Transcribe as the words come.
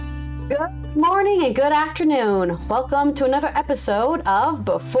Good morning and good afternoon. Welcome to another episode of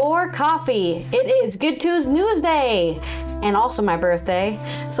Before Coffee. It is Good Tuesday News Day and also my birthday.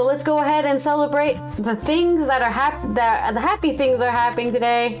 So let's go ahead and celebrate the things that are the happy things that are happening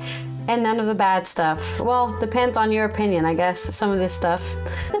today and none of the bad stuff. Well, depends on your opinion, I guess, some of this stuff.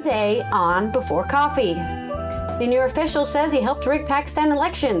 Today on Before Coffee. Senior official says he helped rig Pakistan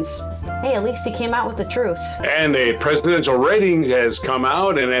elections. Hey, at least he came out with the truth. And a presidential rating has come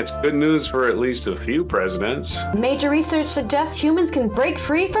out, and that's good news for at least a few presidents. Major research suggests humans can break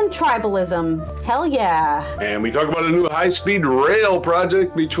free from tribalism. Hell yeah. And we talk about a new high-speed rail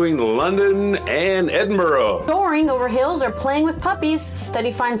project between London and Edinburgh. Soaring over hills or playing with puppies.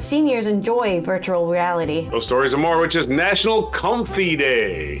 Study finds seniors enjoy virtual reality. Those stories and more, which is National Comfy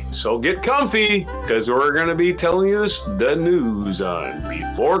Day. So get comfy, because we're going to be telling you the news on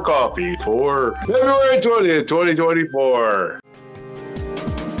Before Coffee for February 20th, 2024.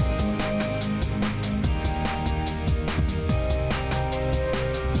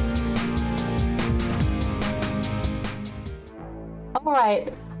 All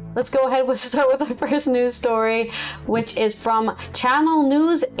right, let's go ahead and start with our first news story, which is from Channel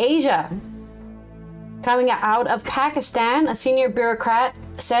News Asia. Coming out of Pakistan, a senior bureaucrat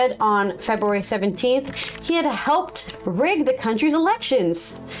said on February 17th he had helped rig the country's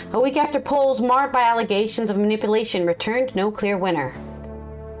elections. A week after polls marred by allegations of manipulation returned no clear winner.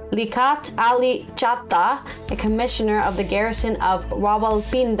 Liaquat Ali Chatta, a commissioner of the garrison of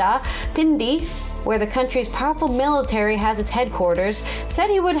Rawalpindi, where the country's powerful military has its headquarters, said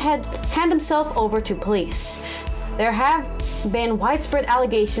he would hand himself over to police. There have been widespread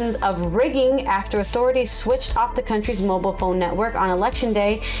allegations of rigging after authorities switched off the country's mobile phone network on election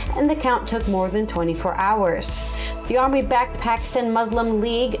day, and the count took more than 24 hours. The army-backed Pakistan Muslim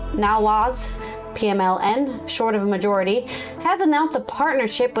League Nawaz PMLN, short of a majority, has announced a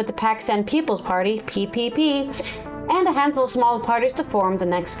partnership with the Pakistan People's Party, PPP, and a handful of smaller parties to form the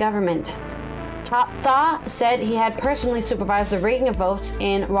next government. Chatta said he had personally supervised the rigging of votes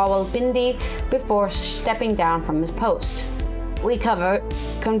in Rawalpindi before stepping down from his post. We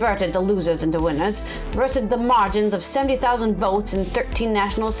converted the losers into winners, versus the margins of 70,000 votes in 13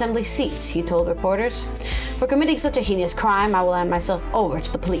 National Assembly seats, he told reporters. For committing such a heinous crime, I will hand myself over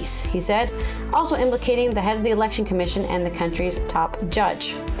to the police, he said, also implicating the head of the Election Commission and the country's top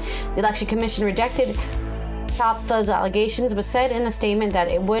judge. The Election Commission rejected Chatta's allegations, but said in a statement that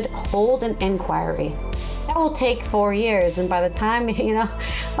it would hold an inquiry. That will take 4 years, and by the time, you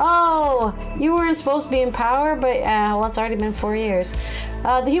weren't supposed to be in power, but it's already been 4 years.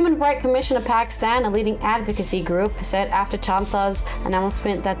 The Human Rights Commission of Pakistan, a leading advocacy group, said after Chatta's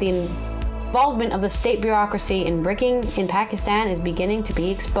announcement that the involvement of the state bureaucracy in rigging in Pakistan is beginning to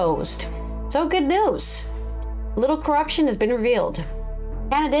be exposed. So good news. Little corruption has been revealed.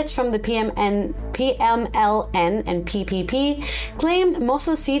 Candidates from the PMLN and PPP claimed most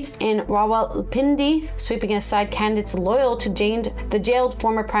of the seats in Rawalpindi, sweeping aside candidates loyal to the jailed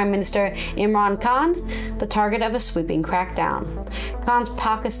former Prime Minister Imran Khan, the target of a sweeping crackdown. Khan's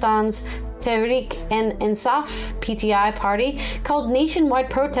Pakistan's Tehreek-e-Insaf (PTI) party called nationwide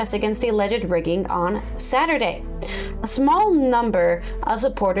protests against the alleged rigging on Saturday. A small number of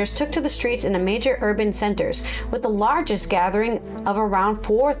supporters took to the streets in the major urban centers, with the largest gathering of around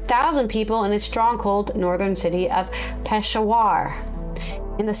 4,000 people in its stronghold northern city of Peshawar.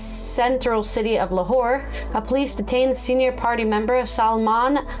 In the central city of Lahore, police detained senior party member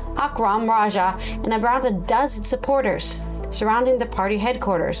Salman Akram Raja and around a dozen supporters surrounding the party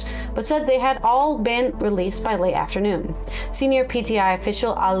headquarters, but said they had all been released by late afternoon. Senior PTI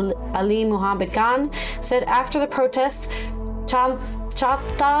official Ali Muhammad Khan said after the protests,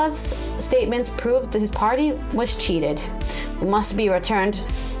 Chatta's statements proved that his party was cheated. It must be returned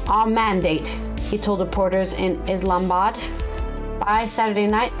on mandate, he told reporters in Islamabad. By Saturday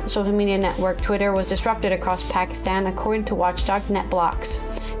night, social media network Twitter was disrupted across Pakistan, according to watchdog NetBlocks.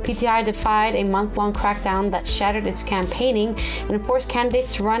 PTI defied a month-long crackdown that shattered its campaigning and forced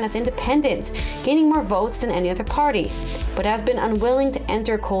candidates to run as independents, gaining more votes than any other party, but has been unwilling to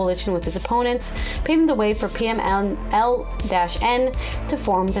enter a coalition with its opponents, paving the way for PML-N to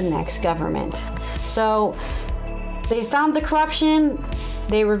form the next government. So they found the corruption,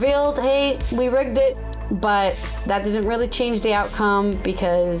 they revealed, hey, we rigged it, but that didn't really change the outcome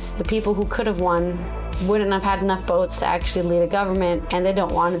because the people who could have won wouldn't have had enough votes to actually lead a government, and they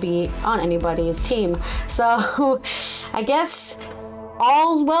don't want to be on anybody's team. So I guess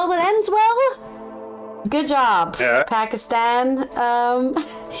all's well that ends well. Good job, yeah. Pakistan.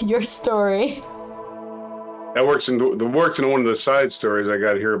 Your story. That works in one of the side stories I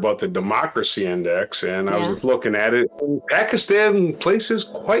got here about the democracy index, and I was just looking at it. Pakistan places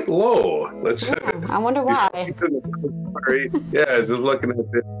quite low. I wonder why. Yeah, just looking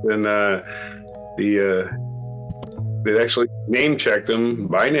at this, and they actually name checked them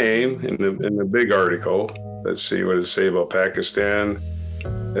by name in the big article. Let's see what it say about Pakistan. I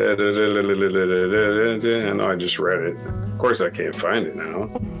know I just read it. Of course, I can't find it now.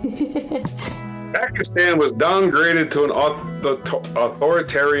 Pakistan was downgraded to an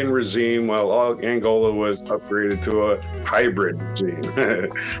authoritarian regime, while Angola was upgraded to a hybrid regime.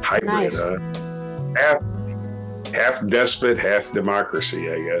 Hybrid, nice. Half despot, half democracy,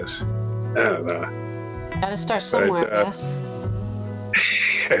 I guess. I don't know. Gotta start somewhere, I guess.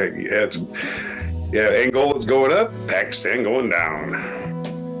 Angola's going up, Pakistan going down.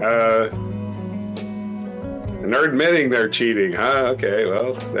 And they're admitting they're cheating, huh? Okay,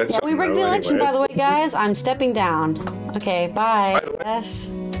 well, that's... Yeah, we rigged the election, by the way, guys. I'm stepping down. Okay, bye.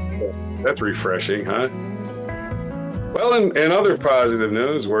 Yes. That's refreshing, huh? Well, in other positive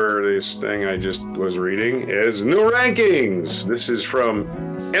news, where this thing I just was reading is new rankings. This is from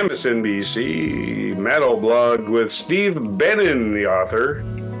MSNBC, Metal Blog, with Steve Bannon, the author.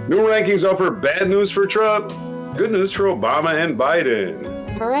 New rankings offer bad news for Trump, good news for Obama and Biden.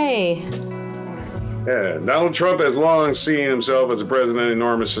 Hooray. Yeah, Donald Trump has long seen himself as a president of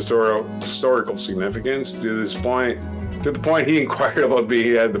enormous historical significance to the point he inquired about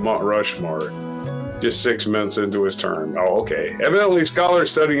being at the Mount Rushmore just 6 months into his term. Oh, okay. Evidently,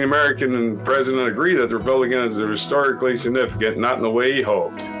 scholars studying American and president agree that the Republican is historically significant, not in the way he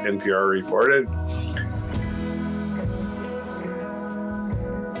hoped, NPR reported.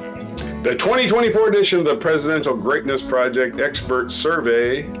 The 2024 edition of the Presidential Greatness Project Expert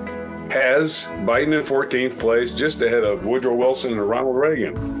Survey has Biden in 14th place, just ahead of Woodrow Wilson and Ronald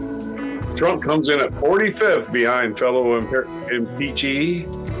Reagan. Trump comes in at 45th behind fellow impeachee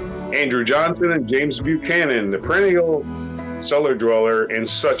Andrew Johnson and James Buchanan, the perennial cellar dweller in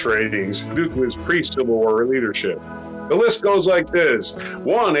such ratings due to his pre-Civil War leadership. The list goes like this: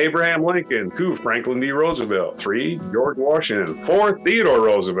 1, Abraham Lincoln; 2, Franklin D. Roosevelt; 3, George Washington; 4, Theodore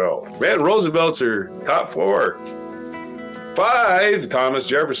Roosevelt. Man, Roosevelt's are top 4. 5, Thomas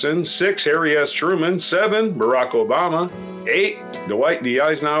Jefferson; 6, Harry S. Truman; 7, Barack Obama; 8, Dwight D.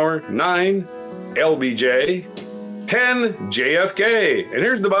 Eisenhower; 9, LBJ; 10, JFK. And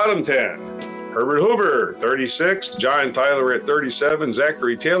here's the bottom 10. Herbert Hoover, 36, John Tyler at 37,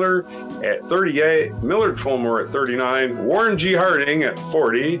 Zachary Taylor at 38, Millard Fillmore at 39, Warren G. Harding at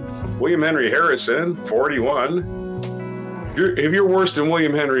 40, William Henry Harrison, 41. If you're worse than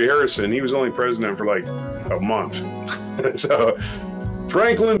William Henry Harrison, he was only president for like a month. So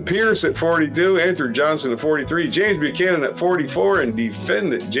Franklin Pierce at 42, Andrew Johnson at 43, James Buchanan at 44, and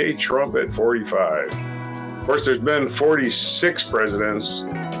defendant J. Trump at 45. Of course, there's been 46 presidents.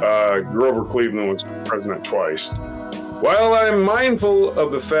 Grover Cleveland was president twice. While I'm mindful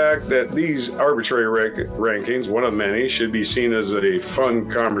of the fact that these arbitrary rankings, one of many, should be seen as a fun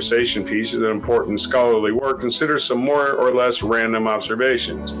conversation piece of important scholarly work, consider some more or less random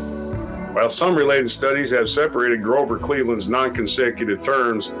observations. While some related studies have separated Grover Cleveland's non-consecutive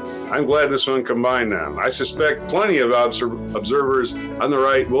terms, I'm glad this one combined them. I suspect plenty of observers on the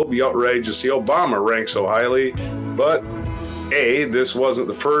right will be outraged to see Obama ranked so highly, but A, this wasn't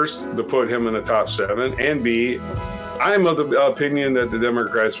the first to put him in the top 7, and B, I'm of the opinion that the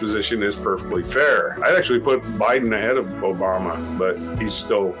Democrats' position is perfectly fair. I'd actually put Biden ahead of Obama, but he's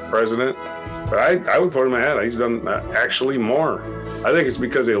still president. But I would put him ahead. He's done actually more. I think it's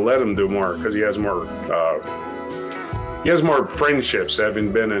because they let him do more, because he has more friendships,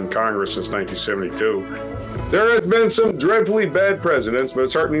 having been in Congress since 1972. There has been some dreadfully bad presidents, but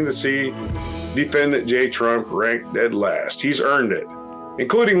it's heartening to see defendant J. Trump ranked dead last. He's earned it.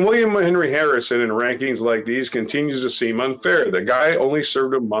 Including William Henry Harrison in rankings like these continues to seem unfair. The guy only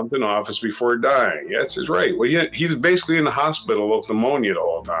served a month in office before dying. Yes, that's right. Well, he was basically in the hospital with pneumonia the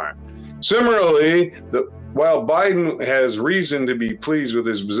whole time. Similarly, while Biden has reason to be pleased with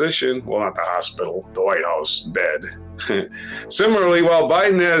his position, well, not the hospital, the White House bed. Similarly, while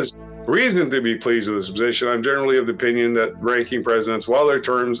Biden has reason to be pleased with his position, I'm generally of the opinion that ranking presidents while their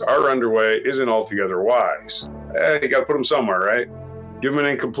terms are underway isn't altogether wise. You got to put them somewhere, right? Give him an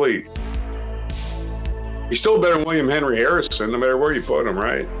incomplete. He's still better than William Henry Harrison, no matter where you put him,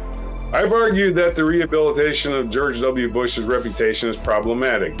 right? I've argued that the rehabilitation of George W. Bush's reputation is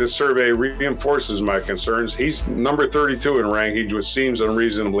problematic. This survey reinforces my concerns. He's number 32 in rankings, which seems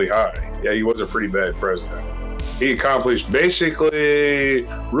unreasonably high. Yeah, he was a pretty bad president. He accomplished basically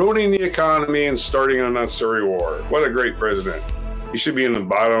ruining the economy and starting an unnecessary war. What a great president. He should be in the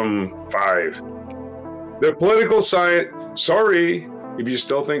bottom 5. The political science. Sorry, if you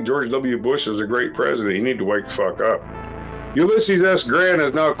still think George W. Bush is a great president, you need to wake the fuck up. Ulysses S. Grant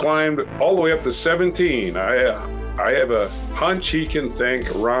has now climbed all the way up to 17. I have a hunch he can thank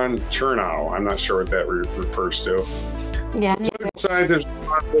Ron Chernow. I'm not sure what that refers to. Yeah. Political scientists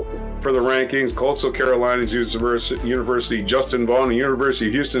for the rankings: Coastal Carolinas University Justin Vaughn and University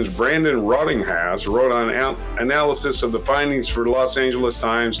of Houston's Brandon Rottinghast wrote on analysis of the findings for the Los Angeles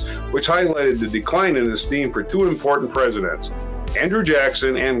Times, which highlighted the decline in esteem for two important presidents, Andrew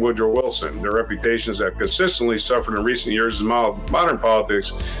Jackson and Woodrow Wilson. Their reputations have consistently suffered in recent years as modern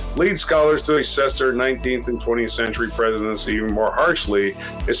politics lead scholars to assess their 19th and 20th century presidents even more harshly,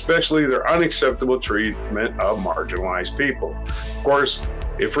 especially their unacceptable treatment of marginalized people. Of course,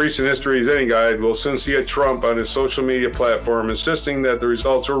 if recent history is any guide, we'll soon see a Trump on his social media platform insisting that the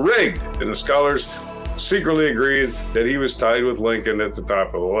results were rigged, and the scholars secretly agreed that he was tied with Lincoln at the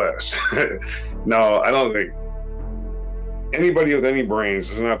top of the list. No, I don't think anybody with any brains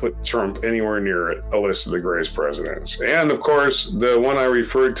does not put Trump anywhere near a list of the greatest presidents. And of course, the one I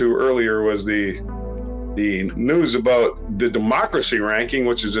referred to earlier was the news about the democracy ranking,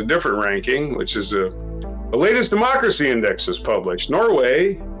 which is a different ranking, which is the latest democracy index is published.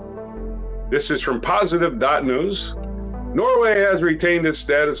 Norway, this is from positive.news. Norway has retained its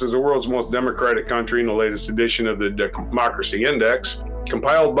status as the world's most democratic country in the latest edition of the Democracy Index,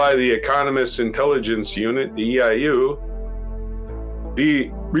 compiled by the Economist Intelligence Unit, the EIU.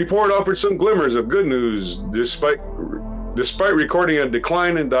 The report offered some glimmers of good news despite recording a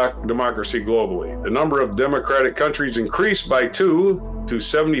decline in democracy globally. The number of democratic countries increased by 2 to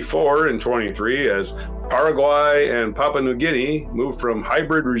 74 in 23 as Paraguay and Papua New Guinea moved from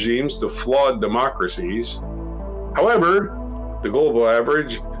hybrid regimes to flawed democracies. However, the global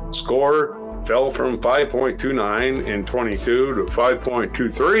average score fell from 5.29 in 22 to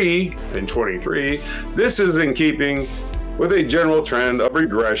 5.23 in 23. This is in keeping with a general trend of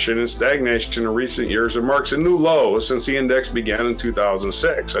regression and stagnation in recent years. It marks a new low since the index began in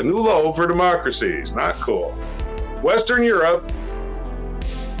 2006. A new low for democracies. Not cool. Western Europe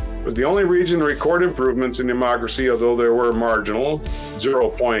was the only region to record improvements in democracy, although there were marginal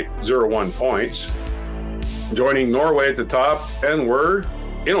 0.01 points. Joining Norway at the top 10 were,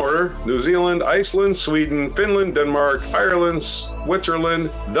 in order, New Zealand, Iceland, Sweden, Finland, Denmark, Ireland,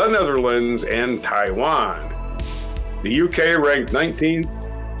 Switzerland, the Netherlands, and Taiwan. The UK ranked 19th,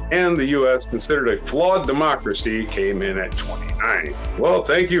 and the US, considered a flawed democracy, came in at 29. Well,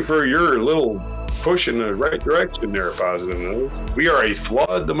 thank you for your little push in the right direction there, Positive News. We are a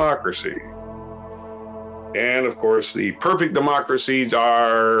flawed democracy. And of course, the perfect democracies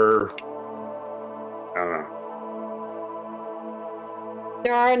are, I don't know.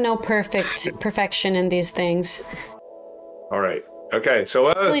 There are no perfection in these things. All right. Okay,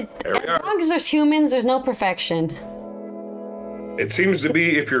 so really, as long as there's humans, there's no perfection. It seems to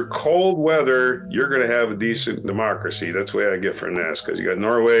be if you're cold weather, you're going to have a decent democracy. That's the way I get from this, because you got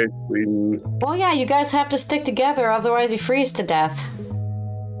Norway, Sweden. Well, yeah, you guys have to stick together, otherwise you freeze to death.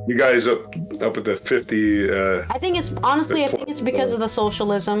 You guys up at the 50. I think it's honestly, I think it's because of the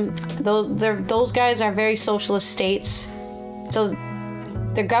socialism. Those guys are very socialist states, so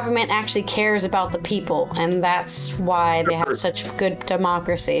their government actually cares about the people, and that's why they have such good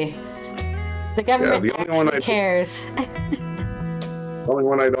democracy. The government actually cares. The only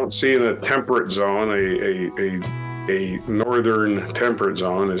one I don't see in a temperate zone, a northern temperate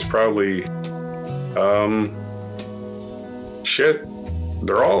zone, is probably shit.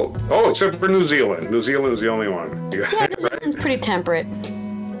 They're all except for New Zealand. New Zealand's the only one. Yeah, New Zealand's pretty temperate.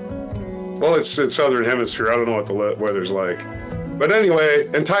 Well, it's Southern Hemisphere. I don't know what the weather's like. But anyway,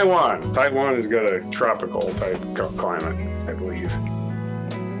 and Taiwan. Taiwan has got a tropical type climate, I believe.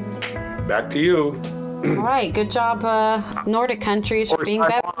 Back to you. All right, good job, Nordic countries, for being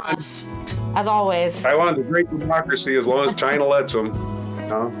better than us, as always. Taiwan's a great democracy as long as China lets them.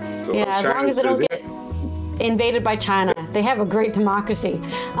 Yeah, as long as they don't get invaded by China. They have a great democracy.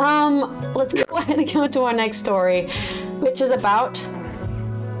 Let's go ahead and go to our next story, which is about,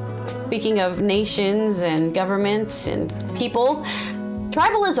 speaking of nations and governments and people,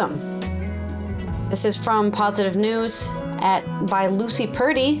 tribalism. This is from Positive News by Lucy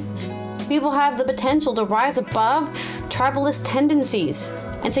Purdy. People have the potential to rise above tribalist tendencies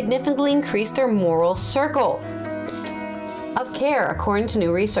and significantly increase their moral circle of care, according to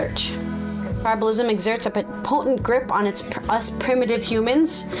new research. Tribalism exerts a potent grip on us primitive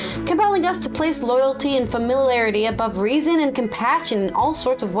humans, compelling us to place loyalty and familiarity above reason and compassion in all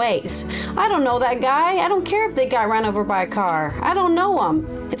sorts of ways. I don't know that guy. I don't care if they got run over by a car. I don't know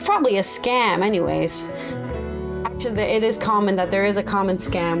him. It's probably a scam anyways. Actually, it is common that there is a common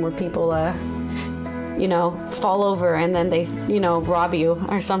scam where people you know, fall over and then they, you know, rob you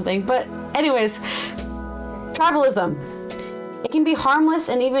or something. But anyways, tribalism. It can be harmless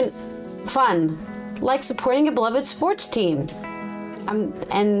and even fun, like supporting a beloved sports team.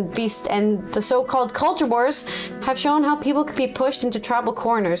 And the so-called culture wars have shown how people can be pushed into tribal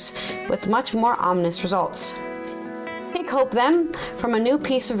corners with much more ominous results. Take hope then from a new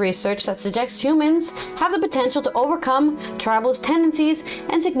piece of research that suggests humans have the potential to overcome tribalist tendencies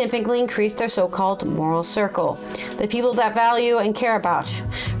and significantly increase their so-called moral circle, the people that value and care about,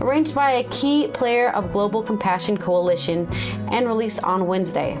 arranged by a key player of Global Compassion Coalition and released on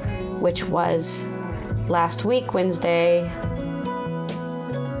Wednesday, which was last week, Wednesday,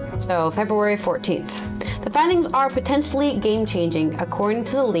 so February 14th. The findings are potentially game-changing, according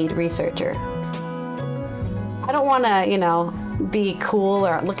to the lead researcher. I don't want to, you know, be cool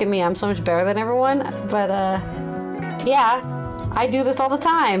or look at me, I'm so much better than everyone, but yeah, I do this all the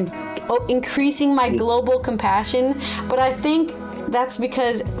time, increasing my global compassion. But I think that's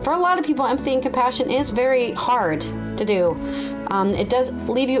because for a lot of people, empathy and compassion is very hard to do. It does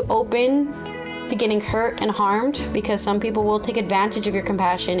leave you open to getting hurt and harmed, because some people will take advantage of your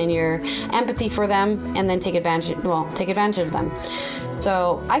compassion and your empathy for them and then take advantage of them.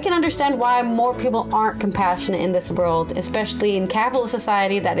 So I can understand why more people aren't compassionate in this world, especially in capitalist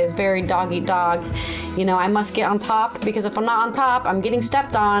society that is very dog eat dog. You know, I must get on top, because if I'm not on top, I'm getting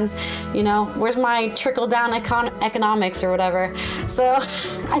stepped on. You know, where's my trickle down economics or whatever? So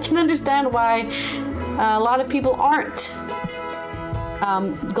I can understand why a lot of people aren't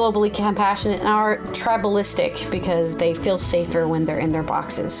globally compassionate and are tribalistic, because they feel safer when they're in their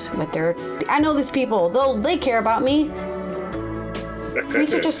boxes with their, I know these people, they care about me.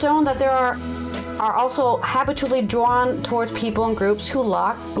 Research has shown that there are also habitually drawn towards people and groups who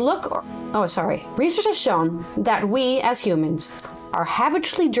Research has shown that we as humans are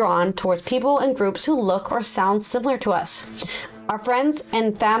habitually drawn towards people and groups who look or sound similar to us. Our friends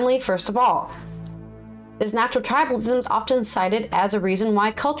and family first of all. This natural tribalism is often cited as a reason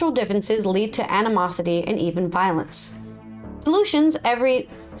why cultural differences lead to animosity and even violence. Solutions every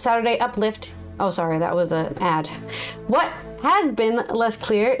Saturday uplift. Oh, sorry, that was an ad. What has been less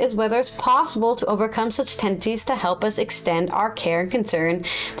clear is whether it's possible to overcome such tendencies to help us extend our care and concern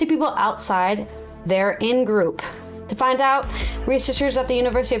to people outside their in-group. To find out, researchers at the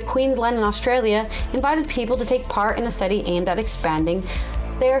University of Queensland in Australia invited people to take part in a study aimed at expanding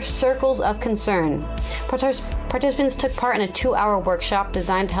their circles of concern. Participants took part in a 2-hour workshop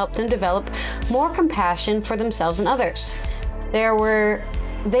designed to help them develop more compassion for themselves and others.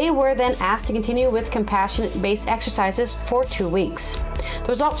 They were then asked to continue with compassion-based exercises for 2 weeks. The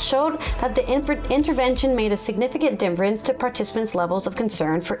results showed that the intervention made a significant difference to participants' levels of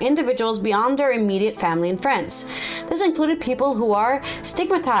concern for individuals beyond their immediate family and friends. This included people who are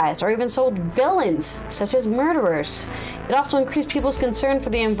stigmatized or even sold villains, such as murderers. It also increased people's concern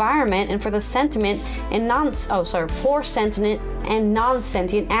for the environment and for the sentient and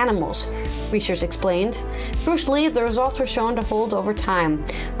non-sentient animals, research explained. Crucially, the results were shown to hold over time.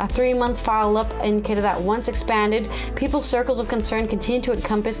 A 3-month follow-up indicated that once expanded, people's circles of concern continued to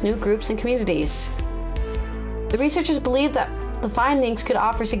encompass new groups and communities. The researchers believe that the findings could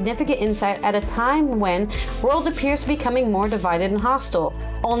offer significant insight at a time when the world appears to be becoming more divided and hostile,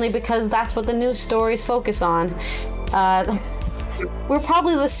 only because that's what the news stories focus on. We're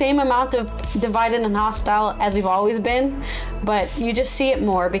probably the same amount of divided and hostile as we've always been, but you just see it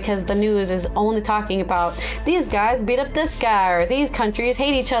more because the news is only talking about these guys beat up this guy, or these countries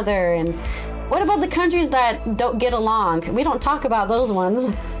hate each other, and what about the countries that don't get along? We don't talk about those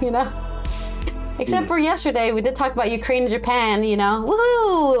ones, you know? Except for yesterday, we did talk about Ukraine and Japan, you know?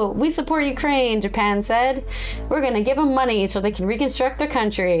 Woohoo! We support Ukraine, Japan said. We're gonna give them money so they can reconstruct their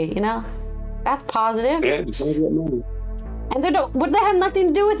country, you know? That's positive. Yeah, just wanna get money. And they have nothing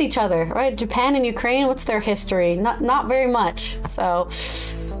to do with each other, right? Japan and Ukraine, what's their history? Not very much. So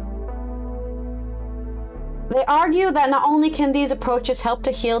they argue that not only can these approaches help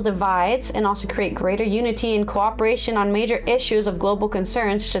to heal divides and also create greater unity and cooperation on major issues of global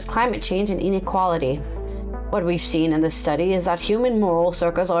concerns such as climate change and inequality. What we've seen in this study is that human moral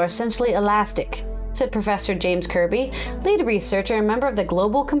circles are essentially elastic, said Professor James Kirby, lead researcher and member of the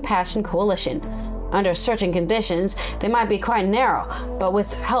Global Compassion Coalition. Under certain conditions, they might be quite narrow, but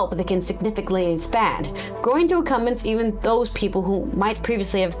with help they can significantly expand, growing to encompass even those people who might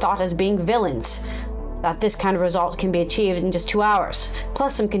previously have thought as being villains. That this kind of result can be achieved in just 2 hours,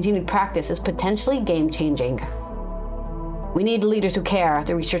 plus some continued practice, is potentially game-changing. We need leaders who care.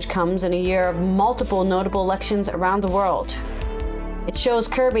 The research comes in a year of multiple notable elections around the world. It shows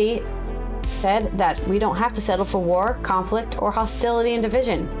Kirby said that we don't have to settle for war, conflict, or hostility and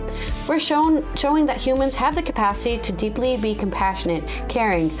division. We're showing that humans have the capacity to deeply be compassionate,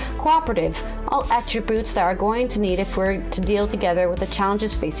 caring, cooperative, all attributes that are going to need if we're to deal together with the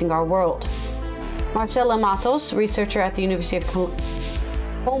challenges facing our world. Marcela Matos, researcher at the University of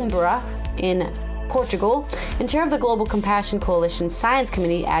Coimbra in Portugal, and chair of the Global Compassion Coalition Science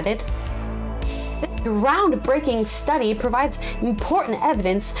Committee, added, "This groundbreaking study provides important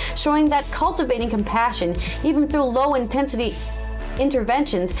evidence showing that cultivating compassion, even through low-intensity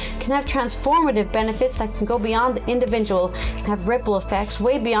interventions, can have transformative benefits that can go beyond the individual and have ripple effects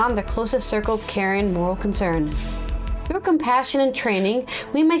way beyond their closest circle of care and moral concern. Through compassion and training,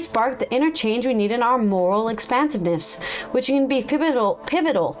 we may spark the inner change we need in our moral expansiveness, which can be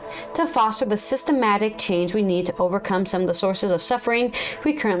pivotal to foster the systematic change we need to overcome some of the sources of suffering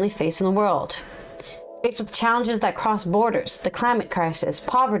we currently face in the world." Faced with challenges that cross borders, the climate crisis,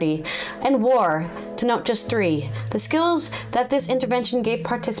 poverty, and war, to note just 3, the skills that this intervention gave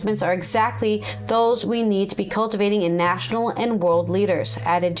participants are exactly those we need to be cultivating in national and world leaders,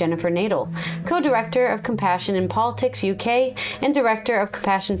 added Jennifer Nadel, co-director of Compassion in Politics UK and director of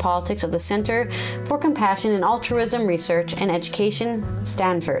Compassion Politics of the Center for Compassion and Altruism Research and Education,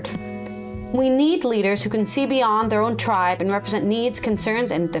 Stanford. "We need leaders who can see beyond their own tribe and represent needs,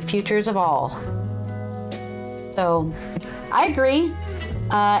 concerns, and the futures of all." So, I agree.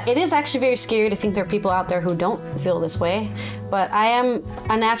 It is actually very scary to think there are people out there who don't feel this way, but I am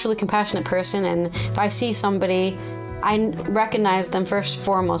a naturally compassionate person, and if I see somebody, I recognize them first and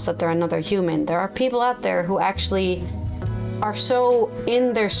foremost that they're another human. There are people out there who actually are so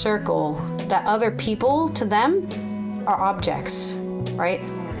in their circle that other people to them are objects, right?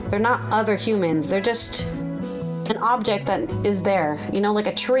 They're not other humans, they're just an object that is there, like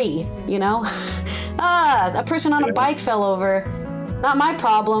a tree, a person on a bike fell over, not my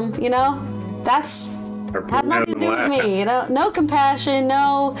problem, that's has nothing to do with me, no compassion,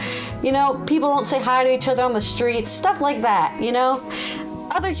 no, people don't say hi to each other on the streets, stuff like that,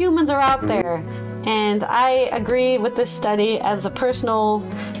 other humans are out there. And I agree with this study as a personal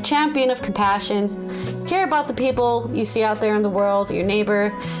champion of compassion. Care about the people you see out there in the world, your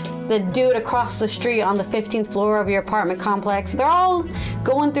neighbor, the dude across the street on the 15th floor of your apartment complex. They're all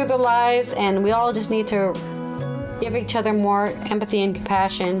going through their lives, and we all just need to give each other more empathy and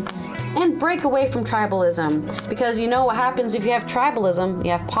compassion and break away from tribalism. Because you know what happens if you have tribalism?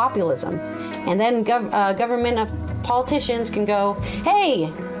 You have populism. And then government of politicians can go, "Hey,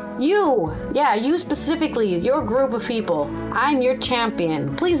 you specifically, your group of people, I'm your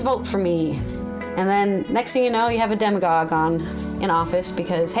champion. Please vote for me." And then next thing you know, you have a demagogue in office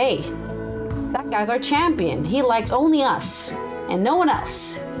because, hey, that guy's our champion. He likes only us and no one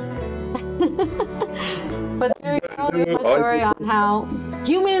else. But there you go. There's my story on how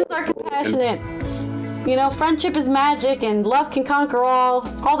humans are compassionate. Friendship is magic and love can conquer all.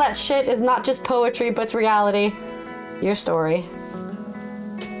 All that shit is not just poetry, but it's reality. Your story.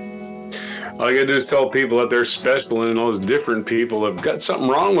 All you gotta do is tell people that they're special and those different people have got something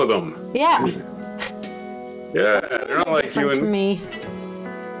wrong with them. Yeah. Yeah, they're not like you and for me.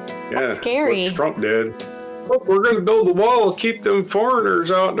 Yeah, that's scary. What Trump did. Look, we're going to build a wall, keep them foreigners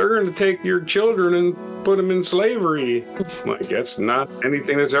out. They're going to take your children and put them in slavery. Like, that's not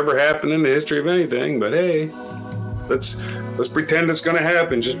anything that's ever happened in the history of anything. But hey, let's pretend it's going to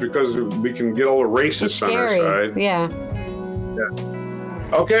happen just because we can get all the racists on our side. Yeah.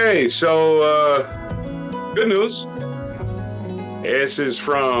 Okay, so good news. This is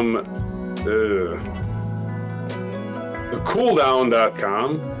from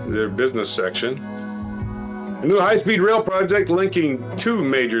cooldown.com, their business section. A new high-speed rail project linking 2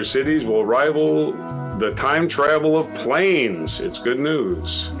 major cities will rival the time travel of planes. It's good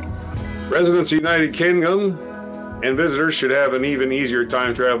news. Residents of the United Kingdom and visitors should have an even easier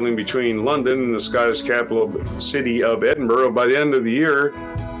time traveling between London and the Scottish capital city of Edinburgh by the end of the year,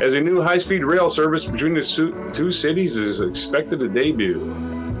 as a new high-speed rail service between the 2 cities is expected to debut.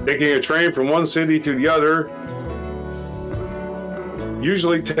 Taking a train from one city to the other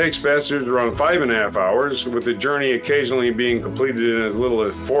usually takes passengers around 5.5 hours, with the journey occasionally being completed in as little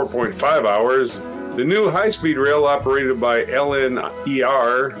as 4.5 hours. The new high-speed rail operated by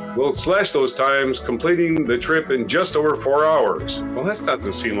LNER will slash those times, completing the trip in just over 4 hours. Well, that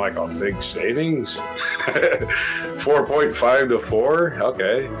doesn't seem like a big savings. 4.5 to 4?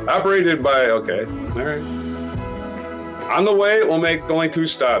 Okay. Operated by, okay. All right. On the way, it will make only 2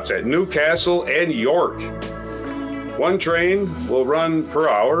 stops at Newcastle and York. 1 train will run per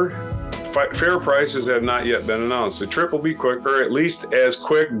hour. Fare prices have not yet been announced. The trip will be quicker, at least as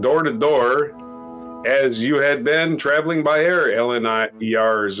quick door-to-door as you had been traveling by air,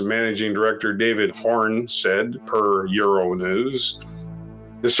 LNER's managing director David Horn said, per Euronews.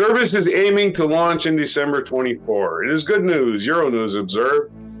 The service is aiming to launch in December 24. It is good news, Euronews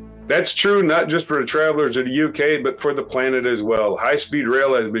observed. That's true not just for the travelers of the UK, but for the planet as well. High-speed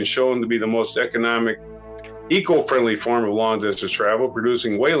rail has been shown to be the most economic, eco-friendly form of long-distance travel,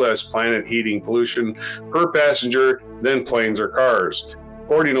 producing way less planet heating pollution per passenger than planes or cars.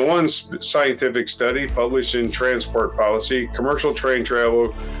 According to one scientific study published in Transport Policy, commercial train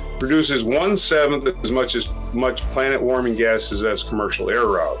travel produces 1/7 as much planet-warming gases as commercial air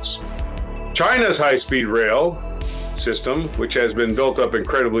routes. China's high-speed rail system, which has been built up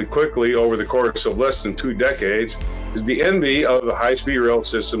incredibly quickly over the course of less than 2 decades, is the envy of the high-speed rail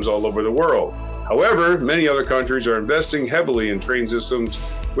systems all over the world. However, many other countries are investing heavily in train systems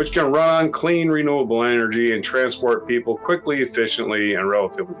which can run on clean, renewable energy and transport people quickly, efficiently, and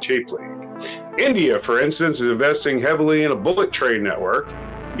relatively cheaply. India, for instance, is investing heavily in a bullet train network.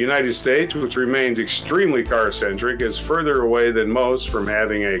 The United States, which remains extremely car-centric, is further away than most from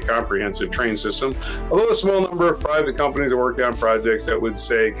having a comprehensive train system, although a small number of private companies are working on projects that would,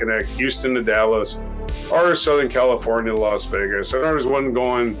 say, connect Houston to Dallas or Southern California to Las Vegas. I know there's one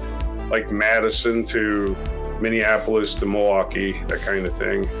going like Madison to Minneapolis to Milwaukee, that kind of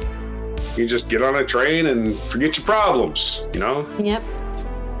thing. You just get on a train and forget your problems, you know? Yep.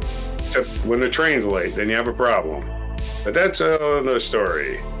 Except when the train's late, then you have a problem. But that's another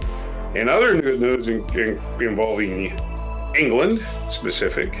story. In other good news involving England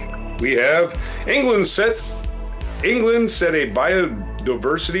specific, we have England set a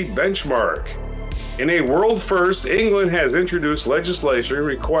biodiversity benchmark. In a world first, England has introduced legislation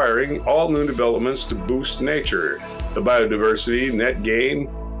requiring all new developments to boost nature. The biodiversity net gain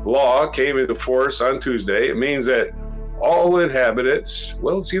law came into force on Tuesday. It means that all inhabitants,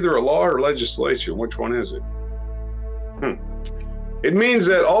 well, it's either a law or legislation. Which one is it? It means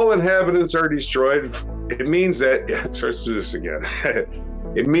that all inhabitants are destroyed. It means that, let's do this again.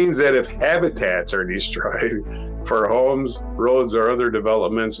 It means that if habitats are destroyed for homes, roads, or other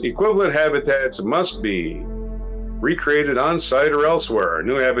developments, equivalent habitats must be recreated on site or elsewhere.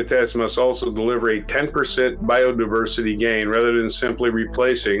 New habitats must also deliver a 10% biodiversity gain rather than simply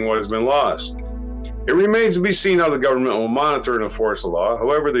replacing what has been lost. It remains to be seen how the government will monitor and enforce the law.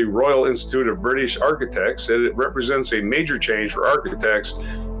 However, the Royal Institute of British Architects said it represents a major change for architects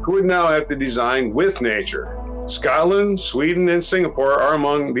who would now have to design with nature. Scotland, Sweden, and Singapore are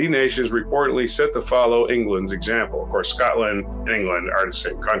among the nations reportedly set to follow England's example. Of course, Scotland and England are the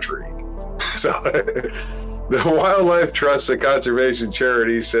same country. So, the Wildlife Trust, a conservation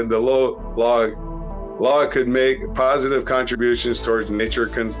charity, said the law could make positive contributions towards nature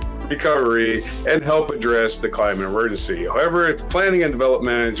recovery and help address the climate emergency. However, its planning and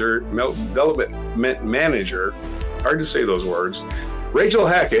development manager, hard to say those words, Rachel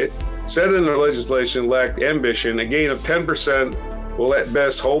Hackett, said in their legislation lacked ambition. A gain of 10% will at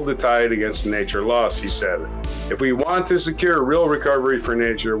best hold the tide against nature loss, he said. If we want to secure real recovery for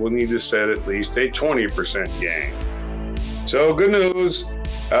nature, we'll need to set at least a 20% gain. So good news.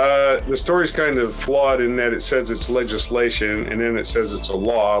 The story's kind of flawed in that it says it's legislation and then it says it's a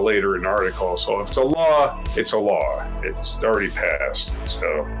law later in the article. So if it's a law, it's a law. It's already passed.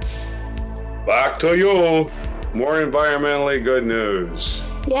 So back to you. More environmentally good news.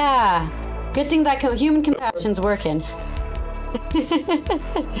 Yeah. Good thing that human compassion's working.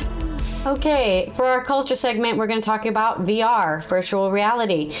 Okay, for our culture segment, we're going to talk about VR, virtual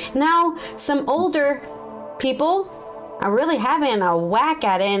reality. Now, some older people are really having a whack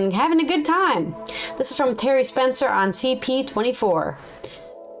at it and having a good time. This is from Terry Spencer on CP24.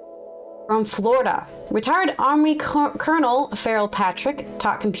 From Florida, retired Army Colonel Farrell Patrick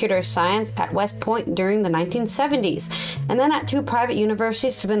taught computer science at West Point during the 1970s, and then at 2 private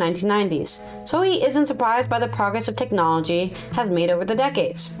universities through the 1990s. So he isn't surprised by the progress of technology has made over the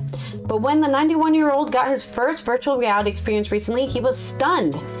decades. But when the 91-year-old got his first virtual reality experience recently, he was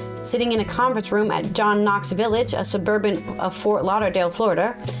stunned. Sitting in a conference room at John Knox Village, a suburban of Fort Lauderdale,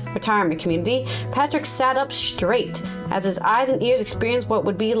 Florida, retirement community, Patrick sat up straight as his eyes and ears experienced what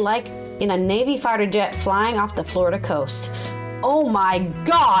would be like in a Navy fighter jet flying off the Florida coast. "Oh my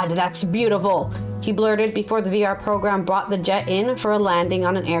God, that's beautiful," he blurted before the VR program brought the jet in for a landing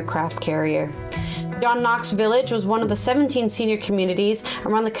on an aircraft carrier. John Knox Village was one of the 17 senior communities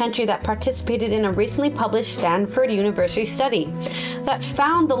around the country that participated in a recently published Stanford University study that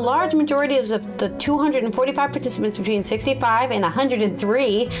found the large majority of the 245 participants between 65 and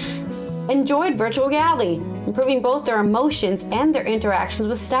 103 enjoyed virtual reality, improving both their emotions and their interactions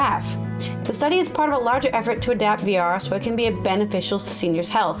with staff. The study is part of a larger effort to adapt VR so it can be beneficial to seniors'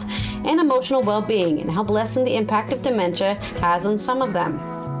 health and emotional well-being and help lessen the impact of dementia has on some of them.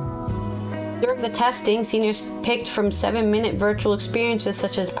 During the testing, seniors picked from 7-minute virtual experiences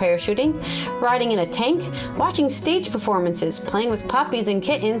such as parachuting, riding in a tank, watching stage performances, playing with puppies and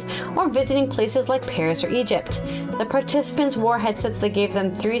kittens, or visiting places like Paris or Egypt. The participants wore headsets that gave them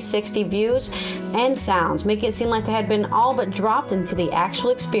 360 views and sounds, making it seem like they had been all but dropped into the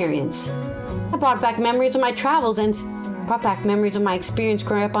actual experience. I brought back memories of my travels and brought back memories of my experience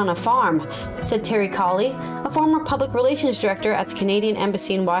growing up on a farm, said Terry Colley, a former public relations director at the Canadian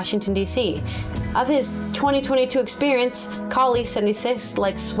Embassy in Washington, D.C. Of his 2022 experience, Colley, 76,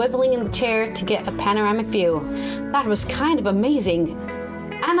 liked swiveling in the chair to get a panoramic view. That was kind of amazing.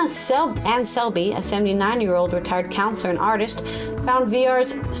 Anne Selby, a 79-year-old retired counselor and artist, found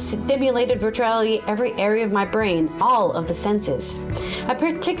VR's stimulated virtuality every area of my brain, all of the senses. I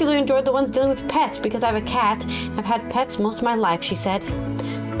particularly enjoyed the ones dealing with pets because I have a cat and I've had pets most of my life, she said.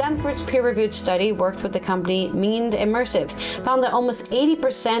 Stanford's peer-reviewed study worked with the company Mean Immersive, found that almost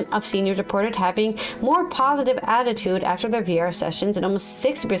 80% of seniors reported having more positive attitude after their VR sessions, and almost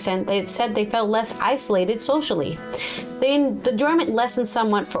 60% they said they felt less isolated socially. The enjoyment lessened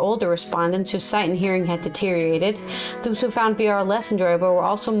somewhat for older respondents whose sight and hearing had deteriorated. Those who found VR less enjoyable were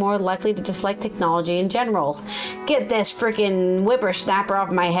also more likely to dislike technology in general. Get this freaking whippersnapper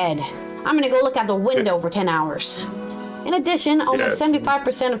off my head. I'm gonna go look out the window for 10 hours. In addition, almost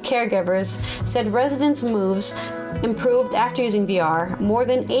 75% of caregivers said residents' moves improved after using VR. More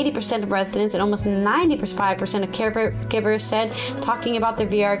than 80% of residents and almost 95% of caregivers said talking about their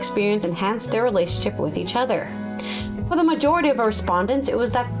VR experience enhanced their relationship with each other. For the majority of our respondents, it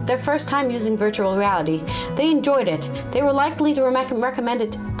was their first time using virtual reality. They enjoyed it. They were likely to recommend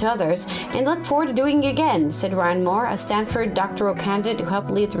it to others and look forward to doing it again, said Ryan Moore, a Stanford doctoral candidate who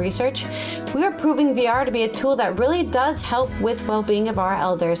helped lead the research. We are proving VR to be a tool that really does help with well-being of our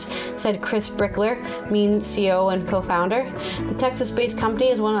elders, said Chris Brickler, Mean CEO and co-founder. The Texas-based company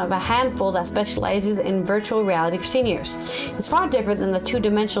is one of a handful that specializes in virtual reality for seniors. It's far different than the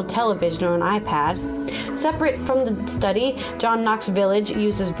two-dimensional television or an iPad. Separate from the study, John Knox Village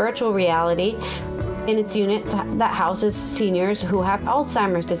uses virtual reality in its unit that houses seniors who have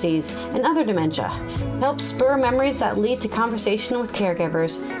Alzheimer's disease and other dementia. It helps spur memories that lead to conversation with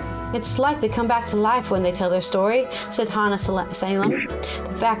caregivers. It's like they come back to life when they tell their story, said Hannah Salem,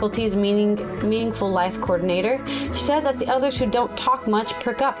 the faculty's meaningful life coordinator. She said that the others who don't talk much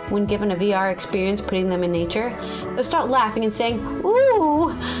perk up when given a VR experience putting them in nature. They'll start laughing and saying, "Ooh,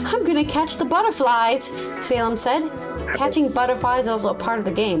 I'm gonna catch the butterflies," Salem said. Catching butterflies is also a part of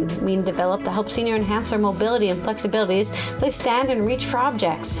the game Mean developed to help seniors enhance their mobility and flexibilities as they stand and reach for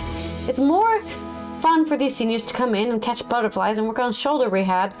objects. It's more fun for these seniors to come in and catch butterflies and work on shoulder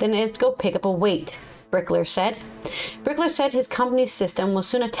rehab than it is to go pick up a weight, Brickler said. Brickler said his company's system will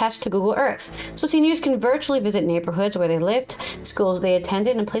soon attach to Google Earth, so seniors can virtually visit neighborhoods where they lived, schools they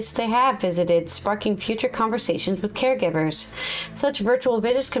attended, and places they have visited, sparking future conversations with caregivers. Such virtual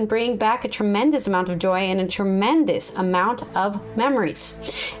visits can bring back a tremendous amount of joy and a tremendous amount of memories.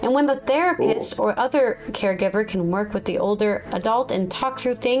 And when the therapist or other caregiver can work with the older adult and talk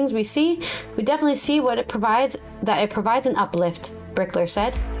through things we definitely see what it provides, that it provides an uplift, Brickler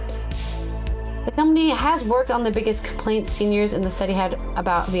said. The company has worked on the biggest complaints seniors in the study had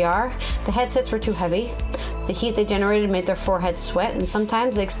about VR. The headsets were too heavy. The heat they generated made their foreheads sweat, and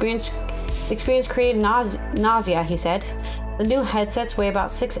sometimes the experience created nausea, he said. The new headsets weigh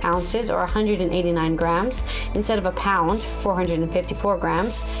about 6 ounces or 189 grams instead of a pound, 454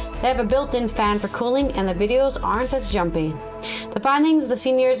 grams. They have a built-in fan for cooling, and the videos aren't as jumpy. The findings the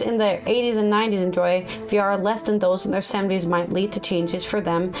seniors in their 80s and 90s enjoy VR less than those in their 70s might lead to changes for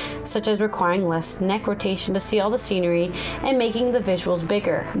them, such as requiring less neck rotation to see all the scenery and making the visuals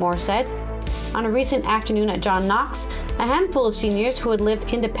bigger, Moore said. On a recent afternoon at John Knox, a handful of seniors who had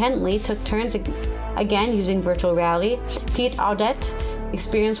lived independently took turns again using virtual reality. Pete Audette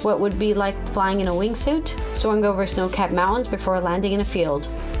experienced what would be like flying in a wingsuit, soaring over snow-capped mountains before landing in a field.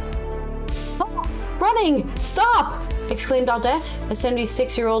 "Oh, running! Stop!" exclaimed Audette, a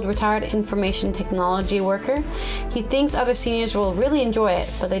 76-year-old retired information technology worker. He thinks other seniors will really enjoy it,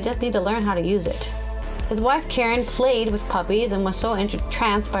 but they just need to learn how to use it. His wife Karen played with puppies and was so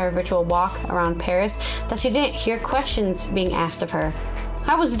entranced by her virtual walk around Paris that she didn't hear questions being asked of her.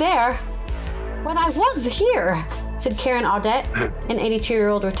 "I was there, but I was here," said Karen Audette, an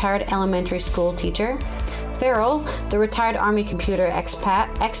 82-year-old retired elementary school teacher. Farrell, the retired Army computer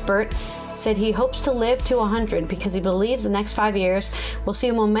expert, said he hopes to live to 100 because he believes the next 5 years will see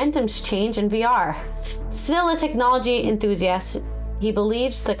a momentum change in VR. Still a technology enthusiast, He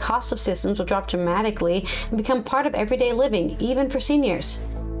believes the cost of systems will drop dramatically and become part of everyday living, even for seniors.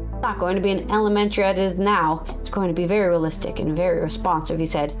 It's not going to be an elementary as it is now. It's going to be very realistic and very responsive, he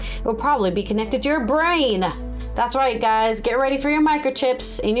said. It will probably be connected to your brain. That's right, guys. Get ready for your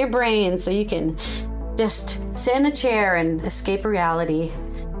microchips in your brain so you can just sit in a chair and escape reality.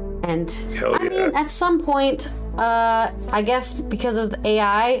 And I mean, at some point, I guess because of the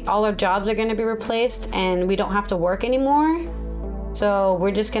AI, all our jobs are going to be replaced and we don't have to work anymore. So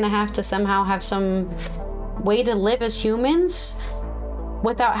we're just going to have to somehow have some way to live as humans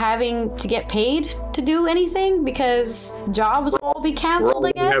without having to get paid to do anything because jobs will all be canceled,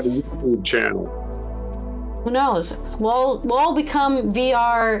 I guess. Have a YouTube channel. Who knows? We'll all become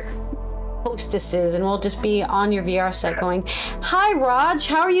VR hostesses and we'll just be on your VR set going, "Hi, Raj,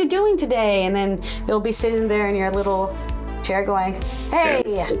 how are you doing today?" And then you'll be sitting there in your little chair going,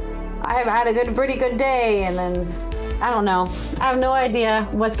 "Hey, I've had a pretty good day." And then, I don't know. I have no idea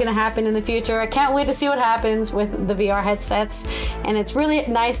what's going to happen in the future. I can't wait to see what happens with the VR headsets. And it's really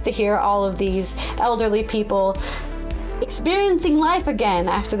nice to hear all of these elderly people experiencing life again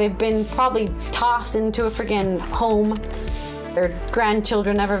after they've been probably tossed into a friggin' home. Their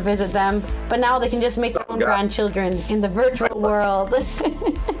grandchildren never visit them, but now they can just make their own grandchildren in the virtual world.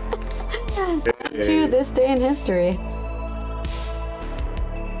 To this day in history.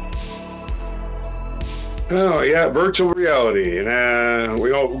 Oh yeah, virtual reality. And we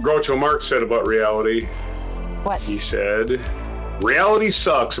know Groucho Marx said about reality. What? He said, "Reality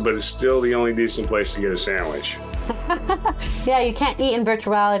sucks, but it's still the only decent place to get a sandwich." Yeah, you can't eat in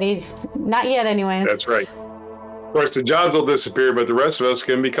virtuality. Not yet, anyways. That's right. Of course, the jobs will disappear, but the rest of us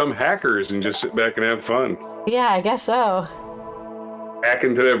can become hackers and just sit back and have fun. Yeah, I guess so. Hack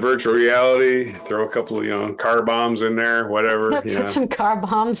into that virtual reality, throw a couple of, car bombs in there, whatever. Put some car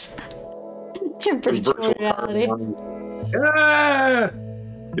bombs in virtual reality. Ah!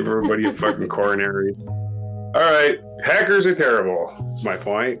 Give everybody a fucking coronary. All right, hackers are terrible. That's my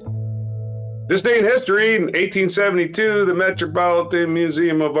point. This day in history, in 1872, the Metropolitan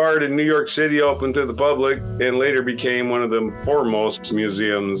Museum of Art in New York City opened to the public and later became one of the foremost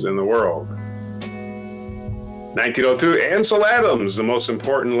museums in the world. 1902, Ansel Adams, the most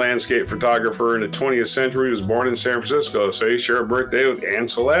important landscape photographer in the 20th century, was born in San Francisco, so you share a birthday with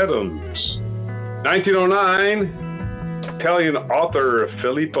Ansel Adams. 1909, Italian author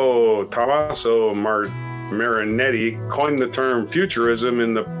Filippo Tommaso Marinetti coined the term futurism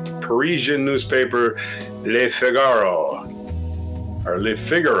in the Parisian newspaper Le Figaro.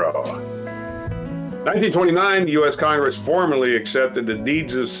 1929, the U.S. Congress formally accepted the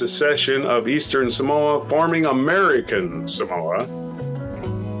deeds of secession of Eastern Samoa, forming American Samoa.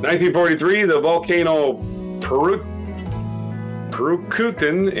 1943, the volcano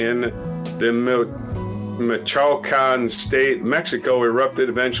Purucutan in the Michoacan state, Mexico, erupted,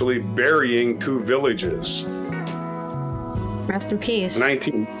 eventually burying 2 villages. Rest in peace.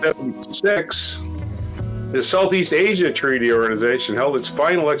 1976, the Southeast Asia Treaty Organization held its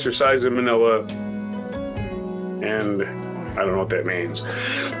final exercise in Manila, and I don't know what that means.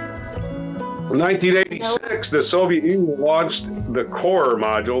 1986, the Soviet Union launched the core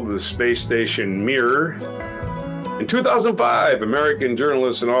module to the space station Mir. In 2005, American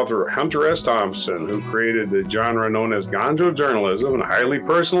journalist and author Hunter S. Thompson, who created the genre known as gonzo journalism, a highly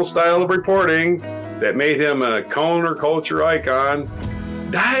personal style of reporting that made him a counterculture icon,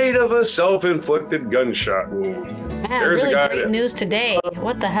 died of a self-inflicted gunshot wound. Man, really great news today.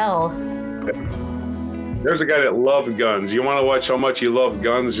 What the hell? There's a guy that loved guns. You want to watch how much he loved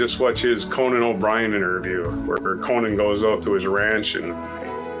guns? Just watch his Conan O'Brien interview, where Conan goes out to his ranch in,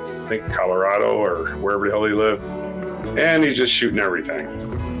 I think, Colorado or wherever the hell he lived. And he's just shooting everything.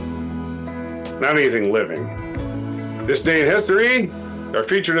 Not anything living. This day in history, our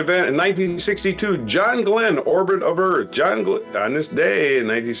featured event in 1962, John Glenn, Orbit of Earth. On this day in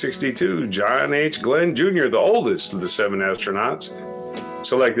 1962, John H. Glenn Jr., the oldest of the 7 astronauts,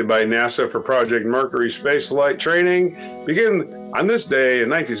 selected by NASA for Project Mercury spaceflight training, began on this day in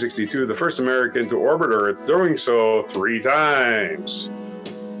 1962, the first American to orbit Earth, doing so 3 times.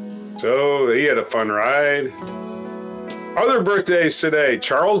 So he had a fun ride. Other birthdays today: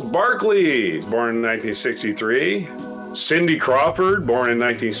 Charles Barkley, born in 1963. Cindy Crawford, born in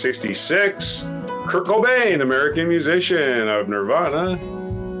 1966. Kurt Cobain, American musician of Nirvana,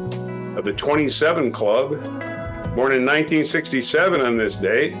 of the 27 Club, born in 1967 on this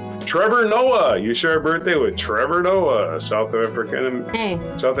date. Trevor Noah, you share a birthday with Trevor Noah, South African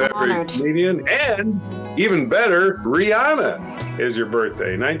comedian. And even better, Rihanna is your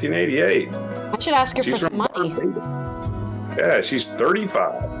birthday, 1988. I should ask her for some money. Yeah, she's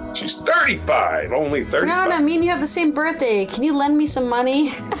 35. She's 35. Only 35. Rihanna, me and you have the same birthday. Can you lend me some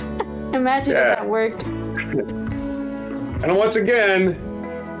money? Imagine if that worked. And once again,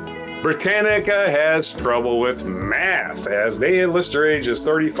 Britannica has trouble with math, as they enlist her age as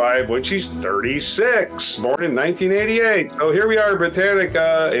 35 when she's 36, born in 1988. So here we are,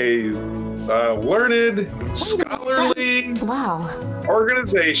 Britannica, a learned, scholarly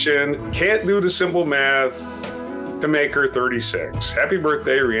organization, can't do the simple math to make her 36. Happy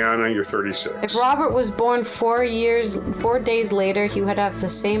birthday, Rihanna, you're 36. If Robert was born 4 days later, he would have the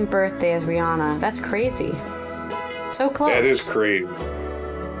same birthday as Rihanna. That's crazy. So close. That is crazy.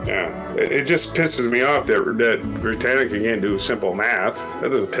 Yeah, it just pisses me off that Britannica can't do simple math.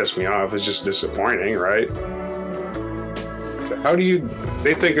 That doesn't piss me off. It's just disappointing, right? So how do you...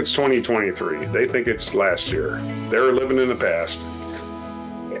 They think it's 2023. They think it's last year. They're living in the past.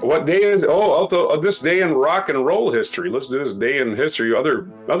 What day is... this day in rock and roll history. Let's do this day in history.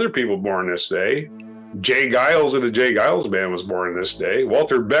 Other people born this day. Jay Giles of the Jay Giles Band was born this day.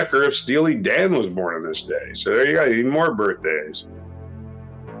 Walter Becker of Steely Dan was born on this day. So there you go, even more birthdays.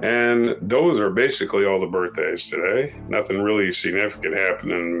 And those are basically all the birthdays today. Nothing really significant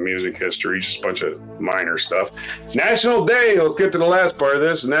happened in music history, just a bunch of minor stuff. National Day, let's get to the last part of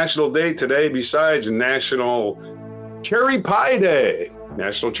this. National Day today, besides National Cherry Pie Day.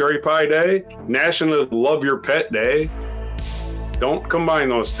 National Cherry Pie Day. National Love Your Pet Day. Don't combine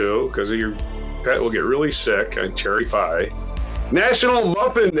those two, because your pet will get really sick on cherry pie. National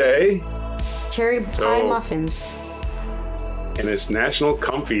Muffin Day. Cherry pie muffins. And it's National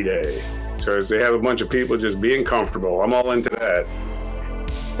Comfy Day. So as they have a bunch of people just being comfortable. I'm all into that.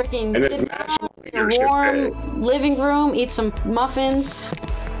 Freaking sit down in a warm living room, eat some muffins.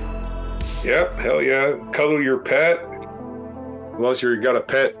 Yep, hell yeah. Cuddle your pet. Unless you got a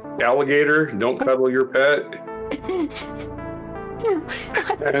pet alligator, don't cuddle your pet.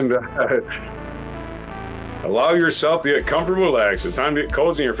 And allow yourself to get comfortable, relax. It's time to get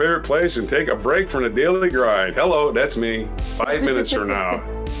cozy in your favorite place and take a break from the daily grind. Hello, that's me. 5 minutes from now.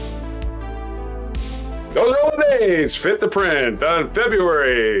 Those are all the days fit the print on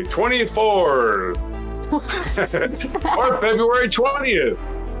February 24th or February 20th,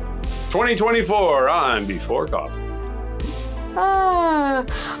 2024 on Before Coffee. All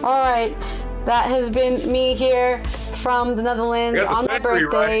right. That has been me here from the Netherlands on my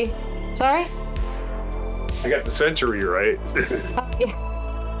birthday. Right. Sorry? I got the century right.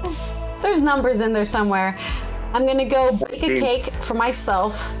 There's numbers in there somewhere. I'm gonna go bake a cake for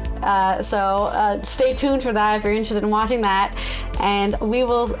myself. So stay tuned for that if you're interested in watching that. And we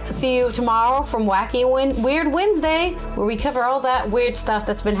will see you tomorrow from Wacky Weird Wednesday, where we cover all that weird stuff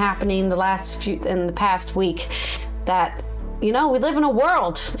that's been happening in the past week. That, you know, we live in a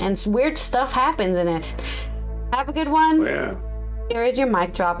world and weird stuff happens in it. Have a good one. Yeah. Here is your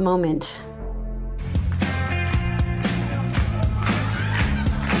mic drop moment.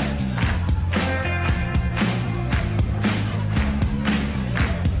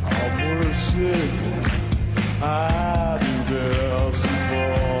 I do this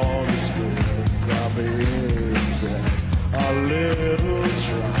for this good. A little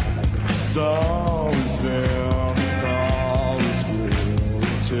try. It's always been always will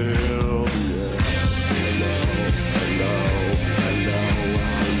till the end. Hello, hello,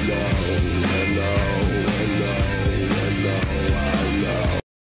 hello, hello, hello, hello, hello.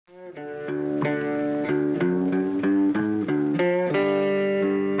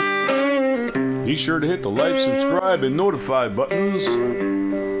 Be sure to hit the like, subscribe, and notify buttons,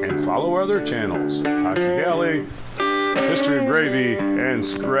 and follow our other channels, Toxic Alley, History of Gravy, and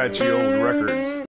Scratchy Old Records.